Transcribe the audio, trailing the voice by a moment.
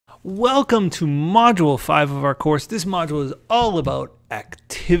Welcome to Module 5 of our course. This module is all about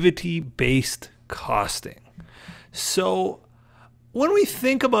activity-based costing. So when we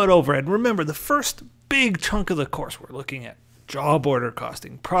think about overhead, remember the first big chunk of the course we're looking at job order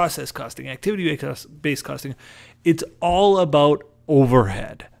costing, process costing, activity-based costing. It's all about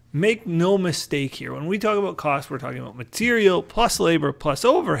overhead. Make no mistake here. When we talk about cost, we're talking about material plus labor plus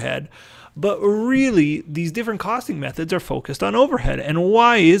overhead. But really, these different costing methods are focused on overhead. And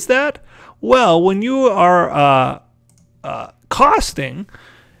why is that? Well, when you are costing,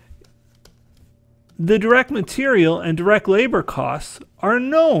 the direct material and direct labor costs are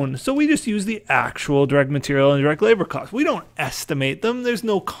known. So we just use the actual direct material and direct labor costs. We don't estimate them. There's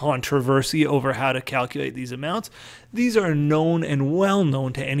no controversy over how to calculate these amounts. These are known and well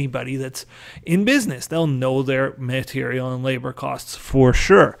known to anybody that's in business. They'll know their material and labor costs for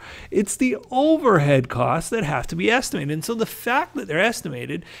sure. It's the overhead costs that have to be estimated. And so the fact that they're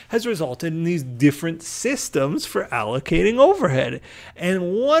estimated has resulted in these different systems for allocating overhead.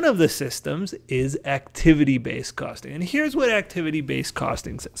 And one of the systems is activity-based costing. And here's what activity-based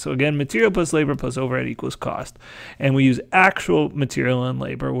costing says. So again, material plus labor plus overhead equals cost. And we use actual material and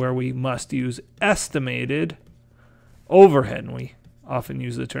labor where we must use estimated overhead. And we often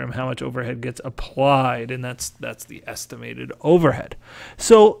use the term how much overhead gets applied, and that's the estimated overhead.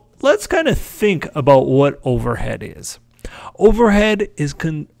 So let's kind of think about what overhead is. Overhead is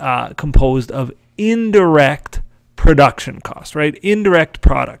composed of indirect production costs, right? Indirect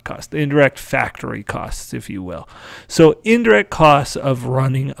product costs, indirect factory costs, if you will. So indirect costs of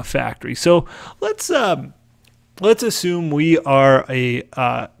running a factory. So let's assume we are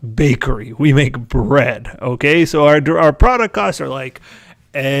a bakery. We make bread, okay? So our product costs are like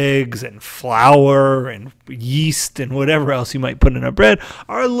eggs and flour and yeast and whatever else you might put in a bread.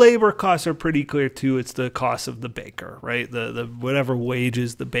 Our labor costs are pretty clear too. It's the cost of the baker, right? The whatever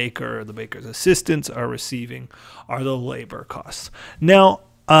wages the baker or the baker's assistants are receiving are the labor costs. Now,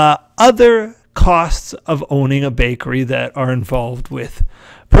 other costs of owning a bakery that are involved with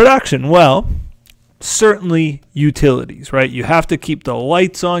production. Well, certainly utilities, right? You have to keep the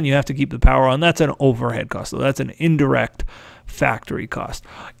lights on, you have to keep the power on. That's an overhead cost. So that's an indirect factory cost.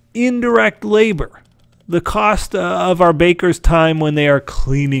 Indirect labor, the cost of our baker's time when they are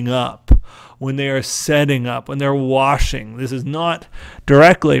cleaning up, when they are setting up, when they're washing. This is not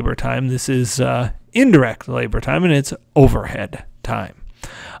direct labor time. This is indirect labor time, and it's overhead time.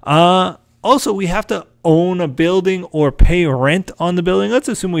 Also, we have to own a building or pay rent on the building. Let's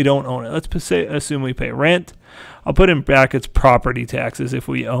assume we don't own it. Let's assume we pay rent. I'll put in brackets property taxes if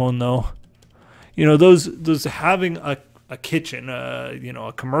we own, though. You know, those having a kitchen, you know,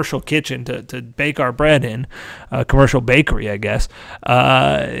 a commercial kitchen to bake our bread in, a commercial bakery, I guess,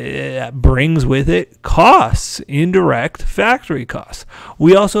 brings with it costs, indirect factory costs.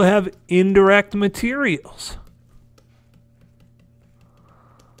 We also have indirect materials.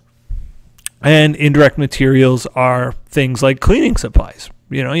 And indirect materials are things like cleaning supplies.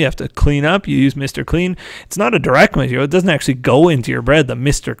 You know, you have to clean up. You use Mr. Clean. It's not a direct material. It doesn't actually go into your bread, the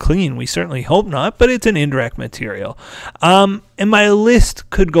Mr. Clean. We certainly hope not, but it's an indirect material. And my list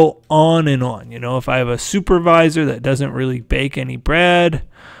could go on and on. You know, if I have a supervisor that doesn't really bake any bread,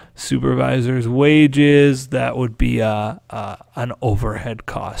 supervisor's wages, that would be an overhead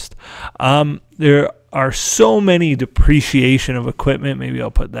cost. There are so many depreciation of equipment. Maybe I'll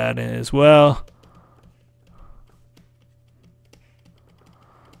put that in as well.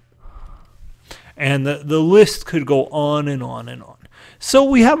 And the list could go on and on and on. So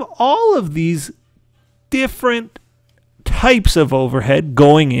we have all of these different types of overhead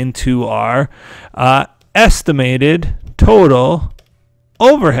going into our estimated total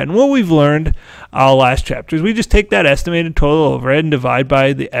overhead. And what we've learned last chapter is we just take that estimated total overhead and divide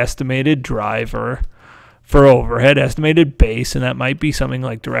by the estimated driver for overhead, estimated base, and that might be something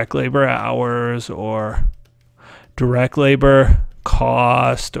like direct labor hours or direct labor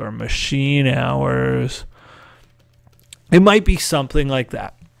cost or machine hours. It might be something like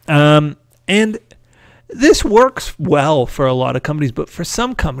that. And this works well for a lot of companies, but for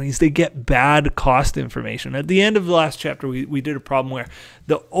some companies, they get bad cost information. At the end of the last chapter, we did a problem where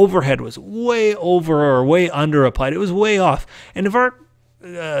the overhead was way over or way under applied. It was way off. And if our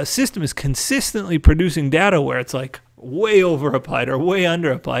system is consistently producing data where it's like way over applied or way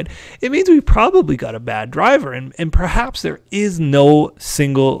under applied, it means we probably got a bad driver, and perhaps there is no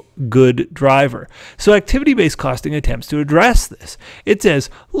single good driver. So activity-based costing attempts to address this. It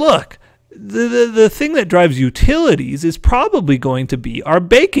says, look, the thing that drives utilities is probably going to be our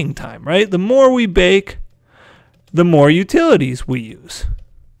baking time, right? The more we bake, the more utilities we use.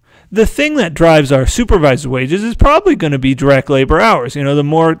 The thing that drives our supervisor's wages is probably going to be direct labor hours. You know, the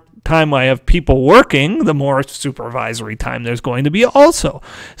more time I have people working, the more supervisory time there's going to be also.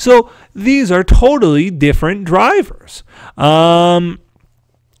 So these are totally different drivers. Rent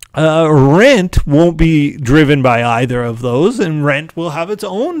won't be driven by either of those, and rent will have its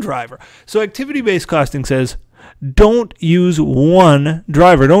own driver. So activity-based costing says, don't use one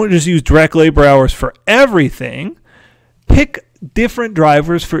driver. Don't just use direct labor hours for everything. Pick different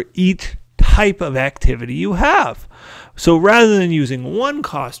drivers for each type of activity you have. So rather than using one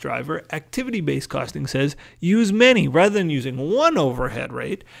cost driver, activity-based costing says use many. Rather than using one overhead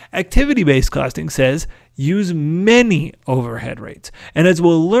rate, activity-based costing says use many overhead rates. And as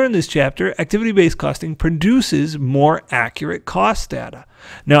we'll learn this chapter, activity-based costing produces more accurate cost data.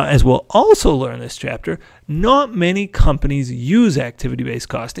 Now, as we'll also learn this chapter, not many companies use activity-based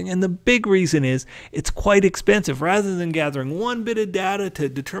costing, and the big reason is it's quite expensive. Rather than gathering one bit of data to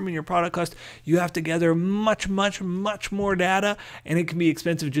determine your product cost, you have to gather much more data, and it can be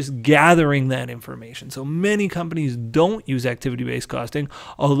expensive just gathering that information. So many companies don't use activity-based costing,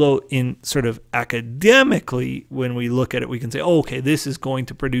 although in sort of academically, when we look at it, we can say, oh, okay, this is going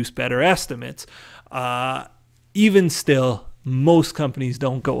to produce better estimates. Even still, most companies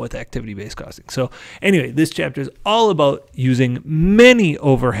don't go with activity-based costing. So anyway, this chapter is all about using many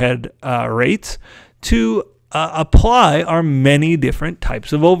overhead rates to apply our many different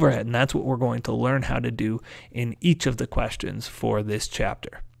types of overhead. And that's what we're going to learn how to do in each of the questions for this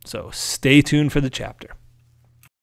chapter. So stay tuned for the chapter.